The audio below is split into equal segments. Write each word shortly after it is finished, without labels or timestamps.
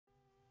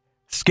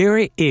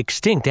Scary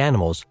extinct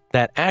animals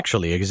that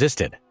actually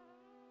existed.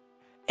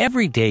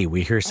 Every day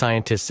we hear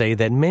scientists say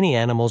that many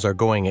animals are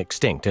going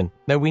extinct and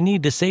that we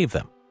need to save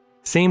them.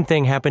 Same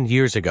thing happened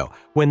years ago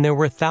when there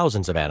were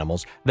thousands of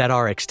animals that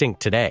are extinct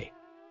today.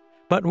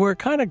 But we're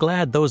kind of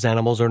glad those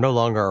animals are no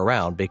longer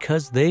around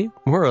because they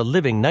were a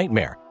living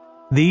nightmare.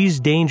 These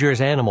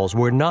dangerous animals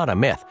were not a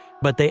myth,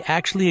 but they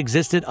actually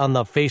existed on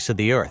the face of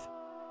the earth.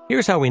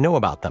 Here's how we know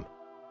about them.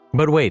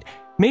 But wait,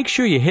 make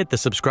sure you hit the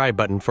subscribe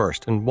button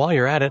first, and while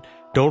you're at it,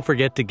 don't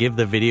forget to give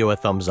the video a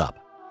thumbs up.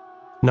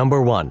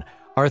 Number 1.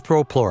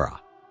 Arthropleura.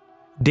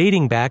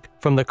 Dating back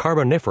from the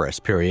Carboniferous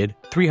period,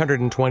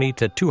 320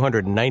 to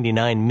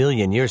 299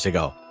 million years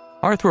ago,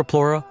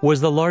 Arthropleura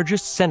was the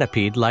largest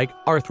centipede-like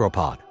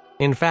arthropod.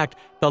 In fact,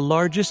 the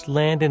largest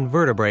land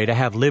invertebrate to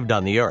have lived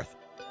on the earth.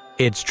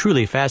 It's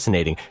truly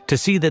fascinating to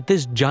see that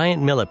this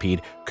giant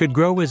millipede could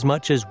grow as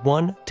much as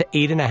 1 to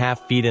 8.5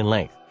 feet in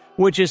length,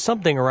 which is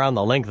something around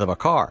the length of a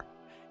car.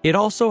 It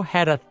also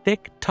had a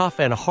thick, tough,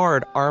 and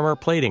hard armor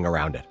plating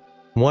around it.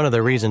 One of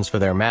the reasons for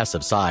their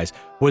massive size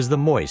was the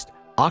moist,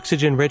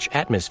 oxygen-rich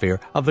atmosphere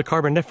of the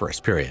Carboniferous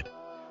period,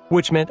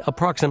 which meant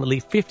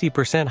approximately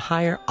 50%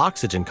 higher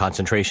oxygen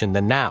concentration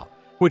than now,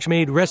 which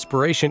made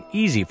respiration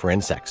easy for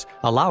insects,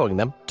 allowing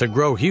them to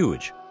grow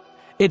huge.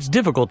 It's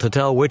difficult to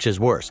tell which is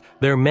worse,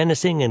 their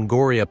menacing and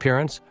gory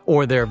appearance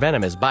or their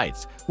venomous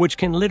bites, which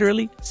can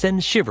literally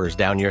send shivers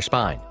down your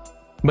spine.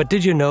 But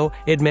did you know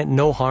it meant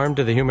no harm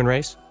to the human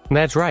race?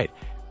 That's right.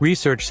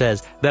 Research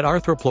says that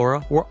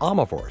Arthropleura were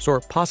omnivores or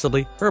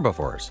possibly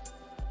herbivores.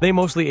 They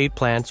mostly ate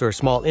plants or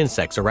small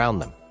insects around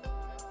them.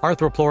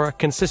 Arthropleura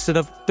consisted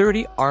of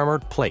 30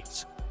 armored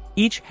plates,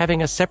 each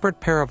having a separate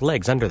pair of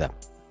legs under them.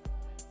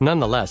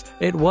 Nonetheless,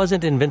 it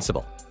wasn't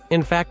invincible.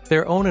 In fact,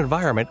 their own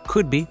environment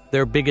could be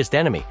their biggest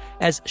enemy,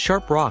 as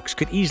sharp rocks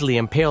could easily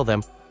impale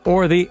them,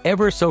 or the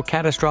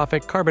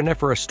ever-so-catastrophic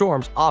Carboniferous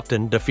storms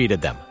often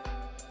defeated them.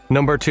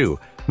 Number 2.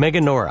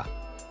 Meganeura.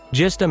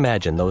 Just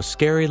imagine those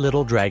scary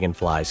little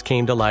dragonflies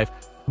came to life,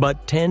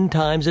 but 10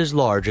 times as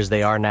large as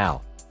they are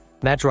now.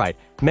 That's right,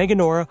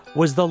 Meganeura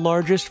was the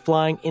largest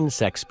flying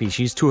insect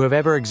species to have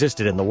ever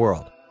existed in the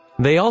world.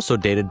 They also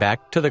dated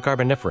back to the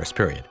Carboniferous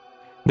period.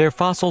 Their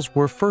fossils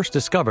were first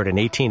discovered in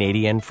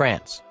 1880 in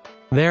France.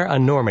 Their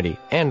enormity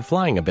and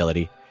flying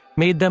ability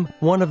made them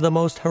one of the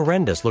most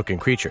horrendous-looking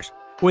creatures,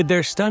 with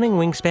their stunning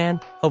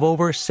wingspan of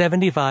over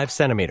 75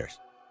 centimeters.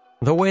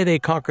 The way they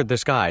conquered the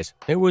skies,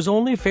 it was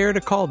only fair to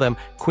call them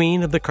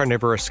Queen of the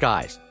Carnivorous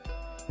Skies.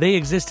 They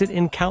existed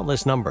in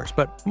countless numbers,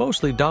 but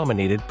mostly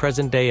dominated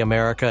present-day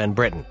America and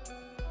Britain.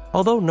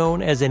 Although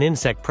known as an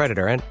insect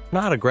predator and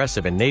not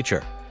aggressive in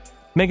nature,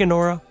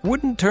 Meganeura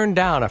wouldn't turn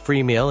down a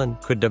free meal and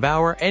could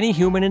devour any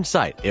human in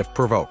sight if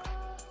provoked.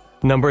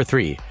 Number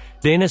 3.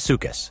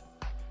 Deinosuchus.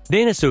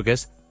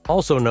 Deinosuchus,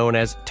 also known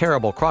as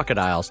terrible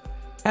crocodiles,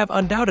 have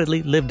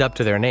undoubtedly lived up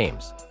to their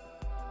names.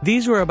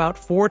 These were about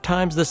 4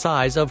 times the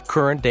size of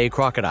current-day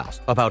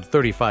crocodiles, about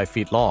 35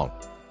 feet long,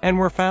 and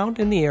were found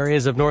in the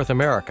areas of North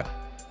America,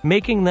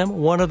 making them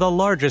one of the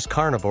largest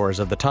carnivores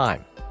of the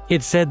time.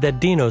 It's said that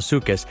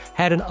Deinosuchus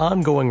had an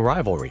ongoing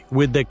rivalry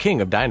with the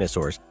king of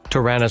dinosaurs,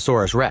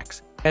 Tyrannosaurus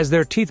rex, as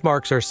their teeth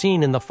marks are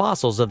seen in the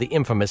fossils of the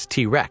infamous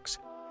T-Rex.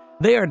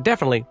 They are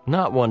definitely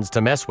not ones to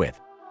mess with.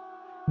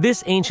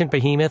 This ancient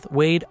behemoth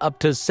weighed up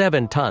to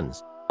 7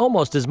 tons,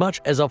 almost as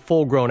much as a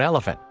full-grown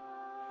elephant.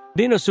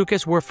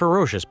 Deinosuchus were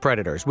ferocious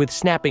predators with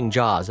snapping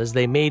jaws as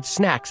they made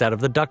snacks out of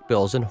the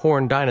duckbills and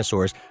horned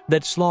dinosaurs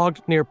that slogged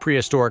near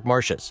prehistoric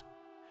marshes.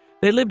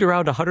 They lived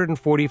around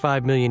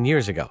 145 million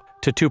years ago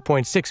to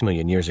 2.6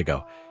 million years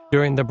ago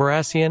during the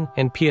Brassian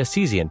and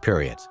Pliocene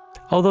periods.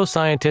 Although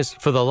scientists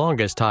for the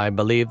longest time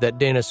believed that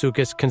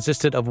Deinosuchus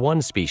consisted of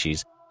one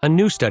species, a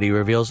new study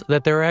reveals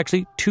that there are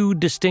actually 2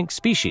 distinct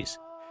species.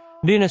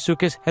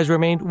 Deinosuchus has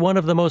remained one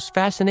of the most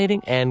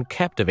fascinating and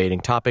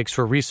captivating topics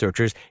for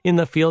researchers in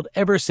the field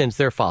ever since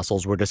their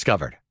fossils were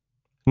discovered.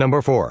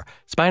 Number 4.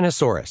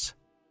 Spinosaurus.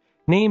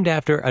 Named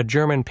after a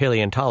German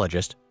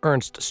paleontologist,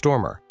 Ernst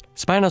Stormer,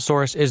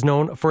 Spinosaurus is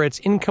known for its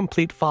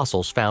incomplete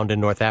fossils found in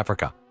North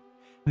Africa.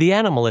 The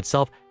animal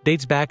itself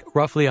dates back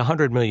roughly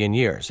 100 million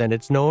years, and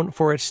it's known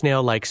for its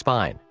snail-like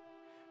spine.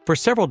 For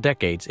several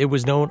decades, it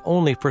was known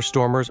only for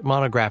Stormer's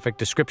monographic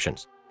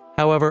descriptions.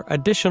 However,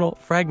 additional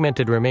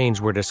fragmented remains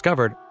were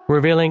discovered,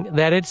 revealing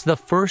that it's the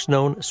first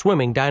known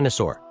swimming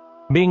dinosaur.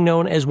 Being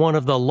known as one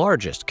of the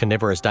largest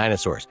carnivorous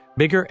dinosaurs,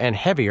 bigger and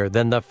heavier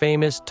than the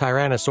famous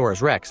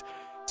Tyrannosaurus rex,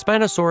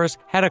 Spinosaurus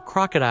had a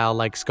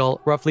crocodile-like skull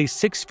roughly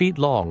 6 feet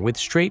long with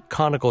straight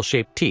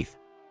conical-shaped teeth.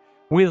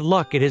 With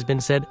luck, it has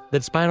been said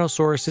that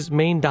Spinosaurus's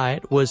main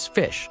diet was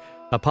fish,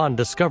 upon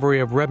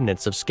discovery of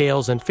remnants of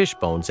scales and fish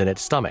bones in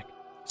its stomach.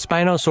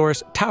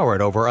 Spinosaurus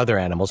towered over other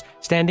animals,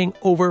 standing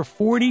over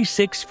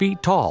 46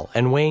 feet tall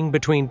and weighing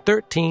between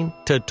 13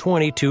 to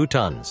 22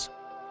 tons.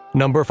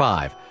 Number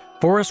 5.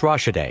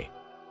 Phorusrhacidae.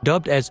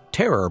 Dubbed as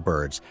terror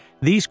birds,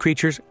 these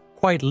creatures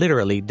quite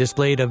literally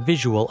displayed a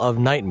visual of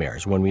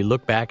nightmares when we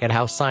look back at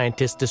how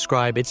scientists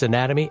describe its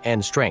anatomy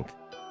and strength.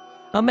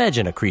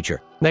 Imagine a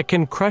creature that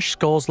can crush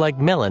skulls like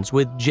melons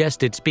with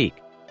just its beak,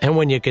 And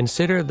when you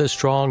consider the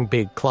strong,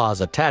 big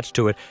claws attached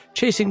to it,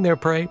 chasing their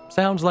prey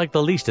sounds like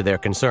the least of their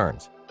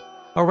concerns.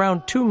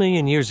 Around 2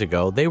 million years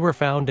ago, they were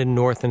found in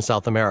North and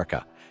South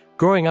America.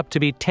 Growing up to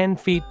be 10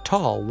 feet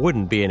tall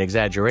wouldn't be an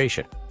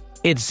exaggeration.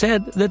 It's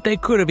said that they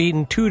could have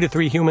eaten 2 to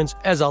 3 humans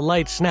as a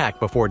light snack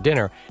before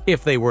dinner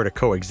if they were to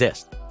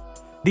coexist.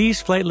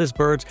 These flightless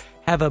birds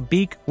have a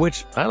beak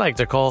which I like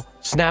to call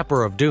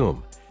Snapper of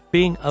Doom,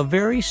 being a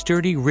very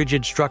sturdy,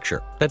 rigid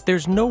structure that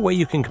there's no way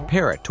you can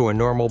compare it to a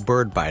normal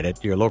bird bite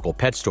at your local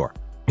pet store.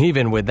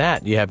 Even with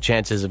that, you have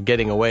chances of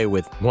getting away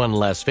with one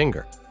less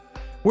finger.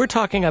 We're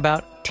talking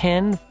about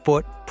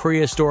 10-foot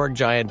prehistoric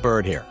giant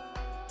bird here.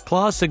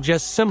 Claws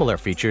suggest similar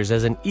features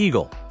as an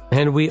eagle,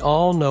 and we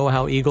all know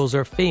how eagles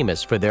are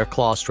famous for their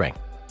claw strength.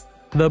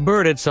 The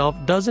bird itself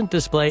doesn't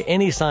display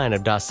any sign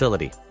of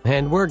docility,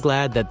 and we're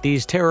glad that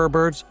these terror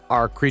birds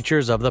are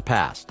creatures of the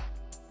past.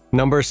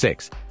 Number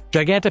 6.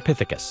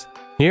 Gigantopithecus.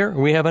 Here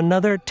we have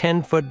another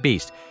 10-foot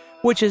beast,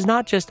 which is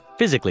not just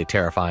physically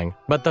terrifying,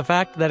 but the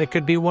fact that it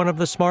could be one of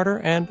the smarter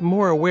and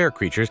more aware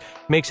creatures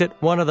makes it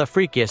one of the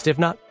freakiest, if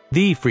not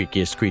the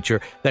freakiest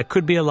creature that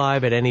could be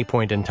alive at any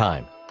point in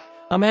time.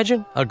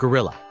 Imagine a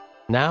gorilla.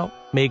 Now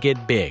make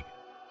it big.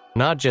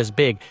 Not just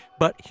big,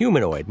 but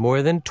humanoid,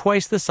 more than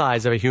twice the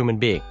size of a human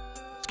being.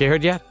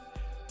 Scared yet?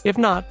 If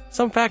not,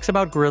 some facts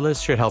about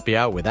gorillas should help you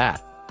out with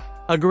that.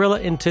 A gorilla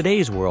in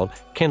today's world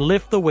can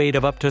lift the weight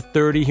of up to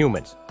 30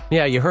 humans.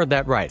 Yeah, you heard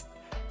that right.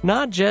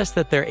 Not just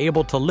that they're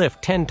able to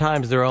lift 10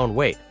 times their own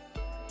weight.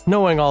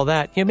 Knowing all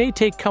that, you may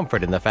take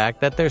comfort in the fact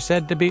that they're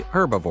said to be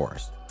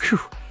herbivores. Phew,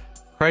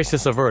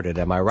 crisis averted,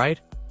 am I right?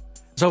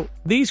 So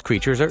these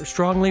creatures are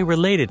strongly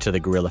related to the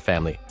gorilla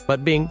family,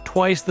 but being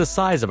twice the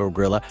size of a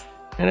gorilla,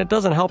 and it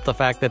doesn't help the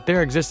fact that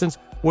their existence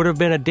would have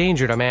been a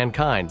danger to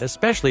mankind,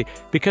 especially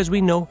because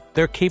we know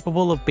they're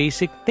capable of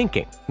basic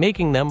thinking,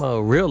 making them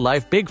a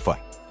real-life Bigfoot.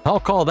 I'll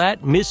call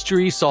that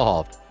mystery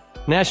solved.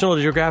 National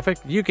Geographic,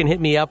 you can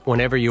hit me up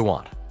whenever you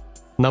want.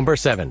 Number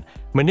 7.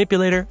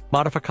 Manipulator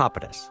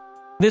modificopithecus.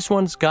 This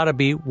one's gotta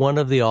be one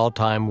of the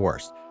all-time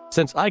worst,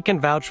 since I can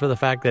vouch for the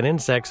fact that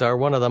insects are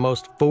one of the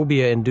most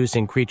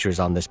phobia-inducing creatures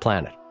on this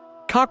planet.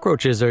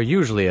 Cockroaches are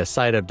usually a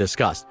sight of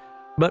disgust,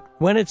 but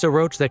when it's a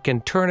roach that can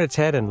turn its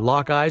head and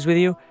lock eyes with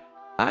you,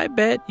 I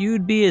bet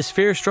you'd be as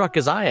fear-struck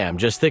as I am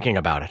just thinking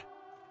about it.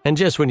 And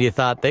just when you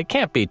thought they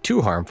can't be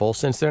too harmful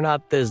since they're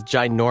not this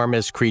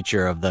ginormous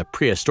creature of the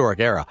prehistoric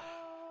era,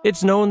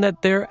 it's known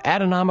that their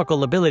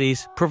anatomical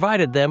abilities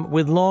provided them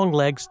with long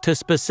legs to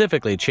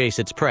specifically chase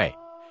its prey.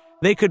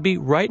 They could be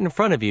right in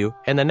front of you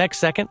and the next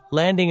second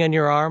landing on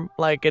your arm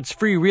like it's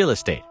free real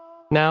estate.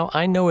 Now,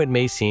 I know it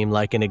may seem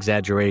like an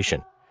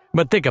exaggeration,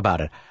 but think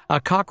about it,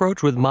 a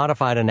cockroach with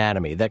modified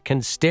anatomy that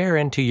can stare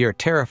into your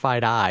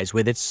terrified eyes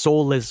with its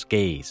soulless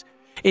gaze,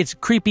 its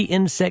creepy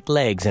insect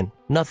legs and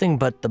nothing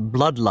but the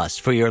bloodlust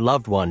for your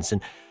loved ones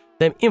and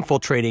them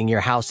infiltrating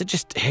your house,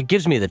 it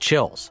gives me the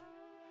chills.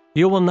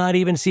 You will not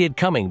even see it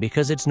coming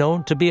because it's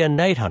known to be a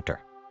night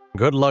hunter.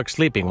 Good luck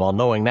sleeping while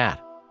knowing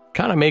that.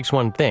 Kinda makes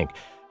one think,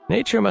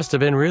 nature must have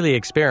been really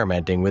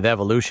experimenting with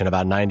evolution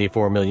about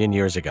 94 million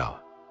years ago.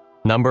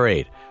 Number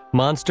 8.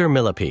 Monster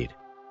millipede.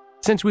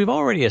 Since we've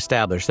already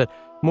established that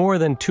more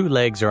than 2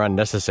 legs are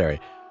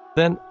unnecessary,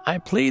 then I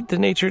plead to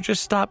nature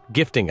just stop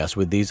gifting us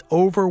with these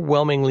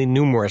overwhelmingly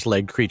numerous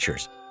legged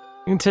creatures.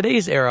 In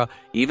today's era,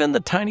 even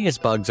the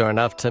tiniest bugs are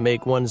enough to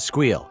make one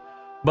squeal.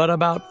 But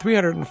about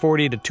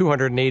 340 to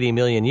 280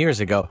 million years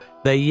ago,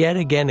 they yet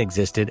again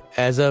existed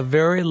as a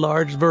very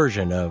large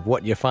version of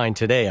what you find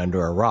today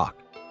under a rock.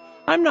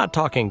 I'm not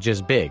talking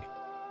just big.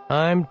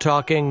 I'm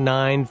talking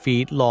 9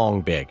 feet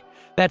long big.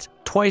 That's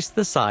twice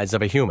the size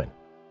of a human.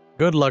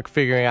 Good luck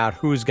figuring out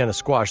who's going to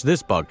squash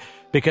this bug,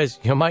 because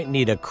you might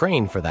need a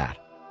crane for that.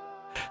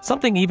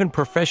 Something even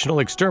professional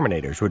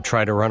exterminators would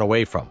try to run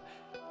away from.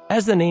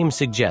 As the name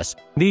suggests,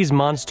 these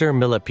monster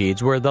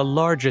millipedes were the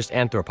largest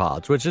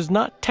arthropods, which is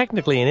not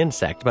technically an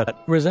insect,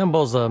 but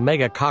resembles a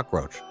mega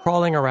cockroach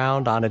crawling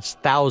around on its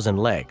 1,000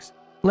 legs.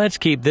 Let's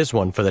keep this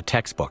one for the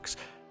textbooks,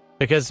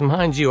 because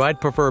mind you,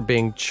 I'd prefer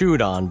being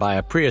chewed on by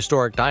a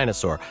prehistoric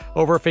dinosaur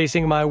over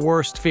facing my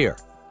worst fear.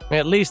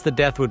 At least the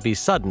death would be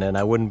sudden and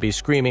I wouldn't be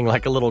screaming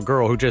like a little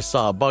girl who just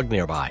saw a bug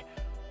nearby.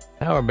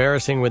 How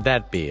embarrassing would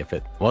that be if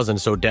it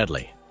wasn't so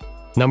deadly?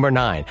 Number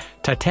 9.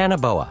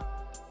 Titanoboa.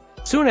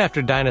 Soon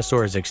after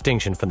dinosaurs'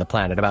 extinction from the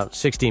planet about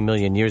 60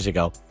 million years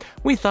ago,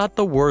 we thought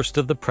the worst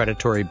of the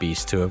predatory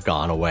beasts to have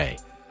gone away.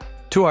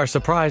 To our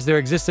surprise, there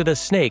existed a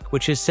snake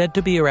which is said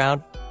to be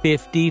around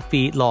 50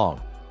 feet long.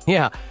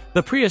 Yeah,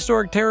 the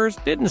prehistoric terrors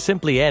didn't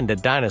simply end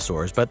at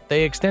dinosaurs, but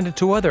they extended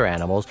to other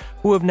animals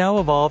who have now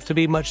evolved to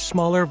be much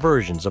smaller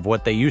versions of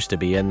what they used to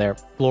be in their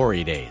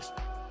glory days.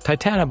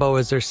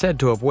 Titanoboas are said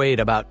to have weighed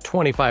about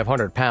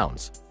 2,500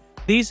 pounds.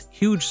 These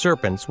huge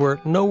serpents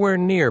were nowhere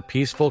near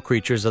peaceful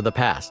creatures of the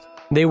past.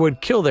 They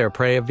would kill their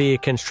prey via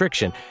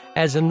constriction,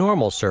 as a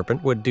normal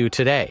serpent would do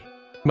today.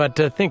 But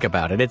to think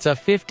about it, it's a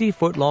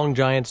 50-foot-long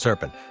giant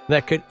serpent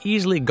that could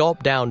easily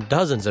gulp down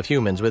dozens of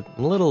humans with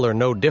little or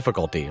no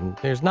difficulty, and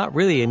there's not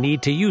really a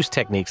need to use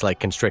techniques like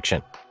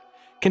constriction.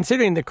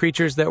 Considering the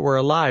creatures that were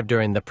alive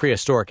during the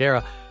prehistoric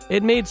era,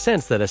 it made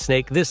sense that a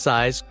snake this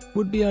size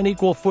would be on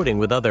equal footing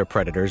with other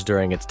predators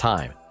during its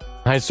time.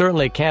 I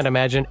certainly can't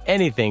imagine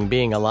anything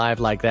being alive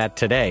like that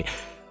today.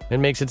 It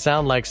makes it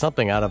sound like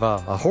something out of a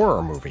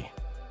horror movie.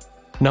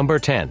 Number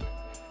 10.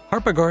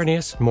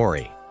 Harpagornis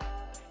mori.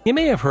 You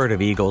may have heard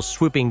of eagles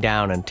swooping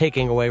down and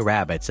taking away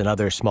rabbits and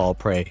other small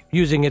prey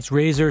using its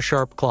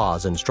razor-sharp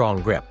claws and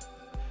strong grip.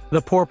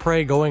 The poor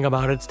prey going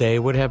about its day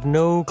would have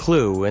no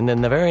clue, and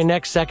then the very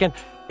next second,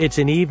 it's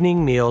an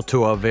evening meal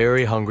to a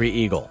very hungry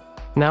eagle.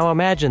 Now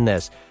imagine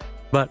this,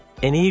 but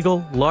an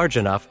eagle large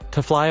enough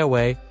to fly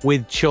away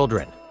with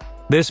children.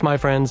 This, my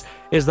friends,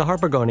 is the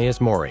Harpagornis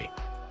mori,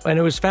 and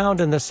it was found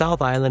in the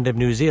South Island of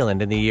New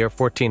Zealand in the year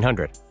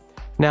 1400.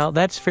 Now,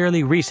 that's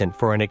fairly recent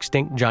for an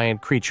extinct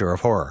giant creature of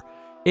horror.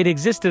 It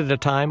existed at a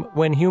time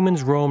when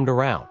humans roamed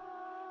around.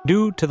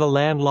 Due to the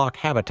landlocked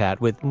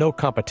habitat with no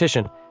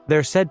competition,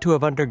 they're said to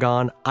have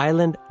undergone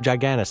island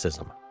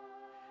giganticism.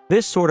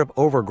 This sort of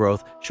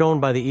overgrowth shown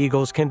by the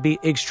eagles can be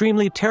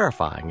extremely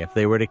terrifying if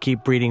they were to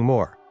keep breeding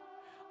more.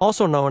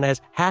 Also known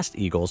as hast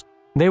eagles,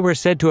 they were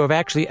said to have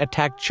actually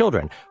attacked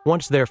children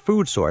once their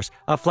food source,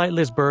 a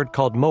flightless bird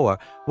called moa,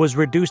 was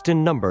reduced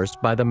in numbers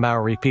by the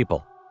Maori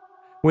people.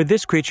 With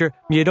this creature,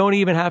 you don't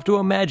even have to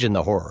imagine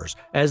the horrors,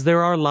 as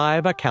there are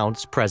live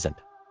accounts present.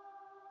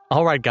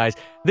 Alright guys,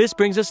 this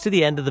brings us to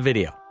the end of the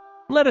video.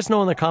 Let us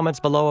know in the comments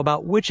below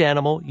about which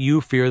animal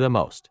you fear the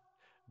most.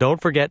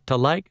 Don't forget to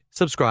like,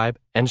 subscribe,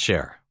 and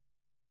share.